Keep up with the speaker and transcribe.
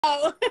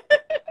Oh.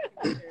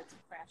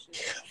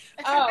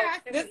 Oh,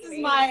 this is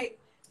my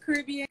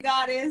Caribbean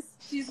goddess.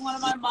 She's one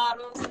of my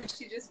models, and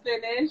she just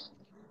finished.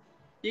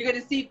 You're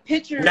gonna see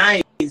pictures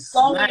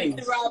going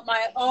throughout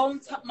my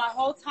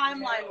whole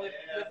timeline with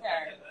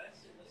her.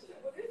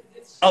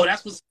 Oh,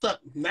 that's what's up.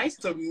 Nice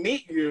to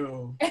meet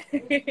you.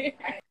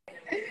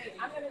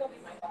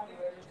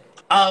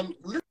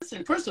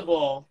 Listen, first of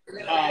all,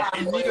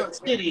 in New York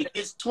City,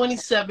 it's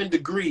 27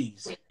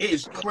 degrees. It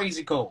is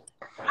crazy cold.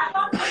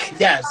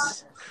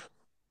 Yes.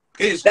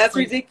 That's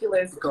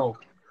ridiculous. Cold.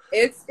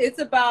 It's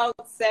about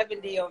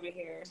 70 over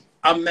here.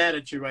 I'm mad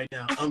at you right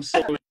now. I'm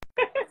so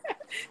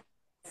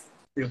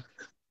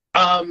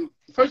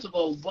first of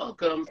all,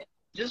 welcome.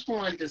 Just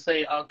wanted to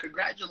say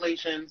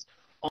congratulations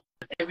on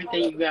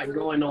everything you got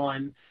going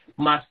on.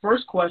 My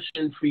first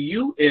question for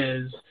you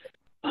is,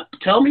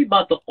 tell me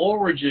about the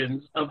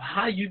origins of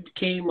how you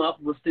came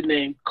up with the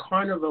name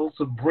Carnival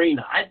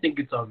Sabrina. I think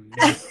it's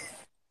amazing.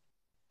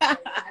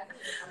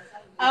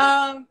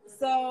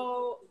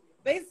 So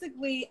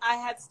basically, I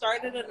had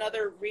started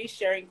another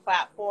resharing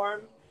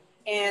platform,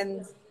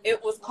 and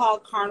it was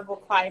called Carnival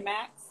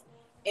Climax.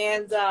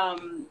 And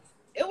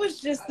it was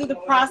just through the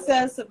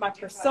process of my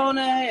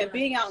persona and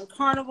being out in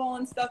Carnival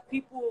and stuff.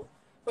 People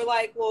were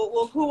like,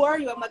 well, who are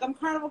you? I'm like, I'm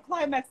Carnival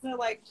Climax. And they're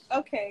like,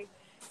 okay.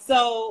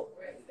 So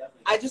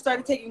I just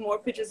started taking more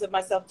pictures of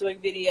myself doing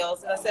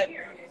videos. And I said,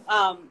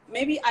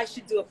 maybe I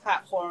should do a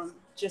platform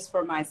just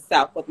for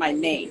myself with my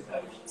name.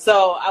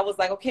 So I was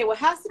like, okay, well, it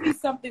has to be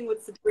something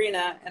with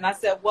Sabrina. And I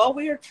said, well,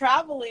 we are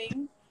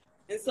traveling.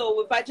 And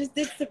so if I just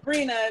did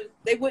Sabrina,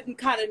 they wouldn't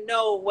kind of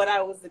know what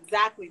I was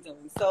exactly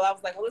doing. So I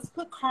was like, well, let's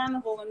put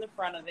Carnival in the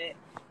front of it.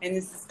 And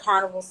this is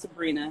Carnival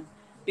Sabrina,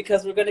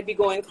 because we're going to be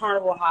going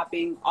carnival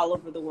hopping all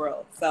over the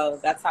world. So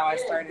that's how I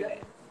started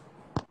it.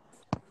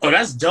 Oh,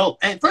 that's dope.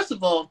 And first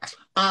of all,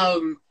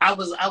 I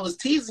was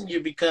teasing you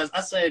because I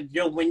said,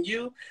 yo, when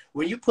you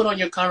put on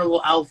your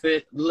carnival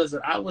outfit, listen,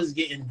 I was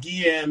getting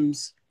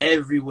DMs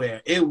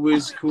everywhere. It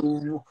was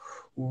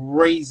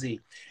crazy.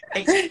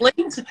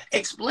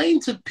 Explain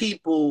to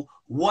people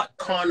what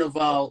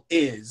Carnival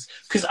is,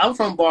 because I'm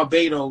from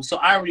Barbados, so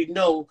I already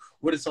know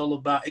what it's all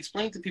about.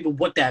 Explain to people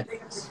what that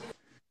is.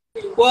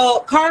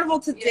 Well,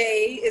 Carnival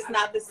today is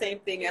not the same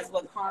thing as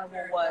what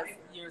Carnival was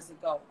years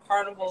ago.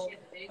 Carnival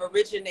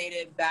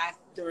originated back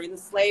during the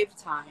slave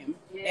time,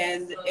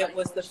 and it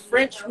was the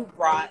French who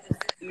brought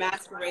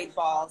masquerade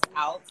balls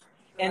out,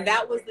 and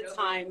that was the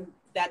time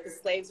that the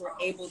slaves were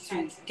able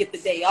to get the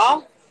day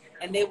off,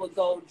 and they would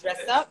go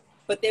dress up,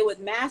 but they would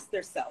mask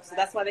themselves. So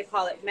that's why they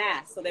call it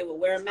mask. So they would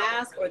wear a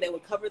mask, or they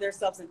would cover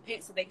themselves in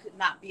paint so they could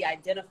not be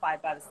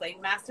identified by the slave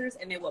masters,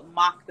 and they would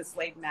mock the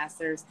slave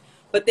masters.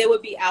 But they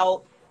would be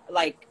out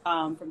like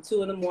from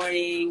 2 in the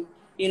morning,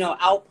 you know,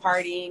 out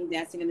partying,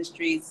 dancing in the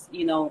streets,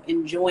 you know,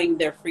 enjoying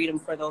their freedom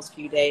for those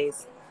few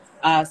days.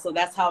 So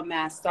that's how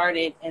mask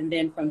started. And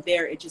then from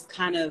there, it just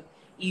kind of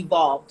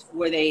evolved,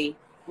 where they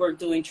were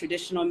doing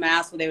traditional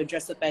masks, where they would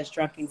dress up as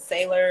drunken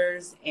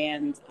sailors.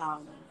 And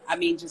I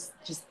mean,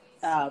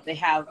 they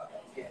have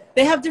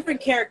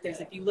different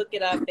characters. If you look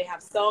it up, they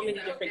have so many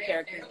different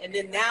characters. And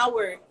then now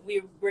we're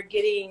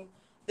getting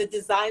the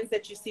designs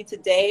that you see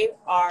today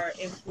are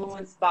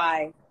influenced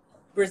by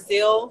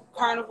Brazil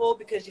Carnival,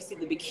 because you see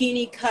the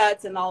bikini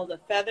cuts and all the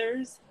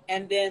feathers.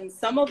 And then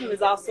some of them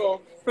is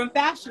also from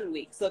Fashion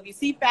Week. So if you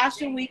see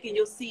Fashion Week and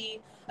you'll see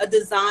a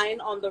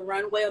design on the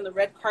runway, on the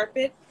red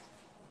carpet,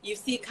 you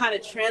see kind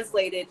of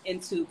translated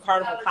into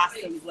Carnival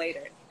costumes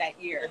later that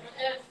year.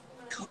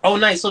 Oh,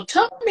 nice. So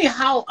tell me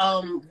how,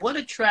 what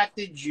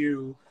attracted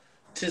you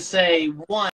to say, one,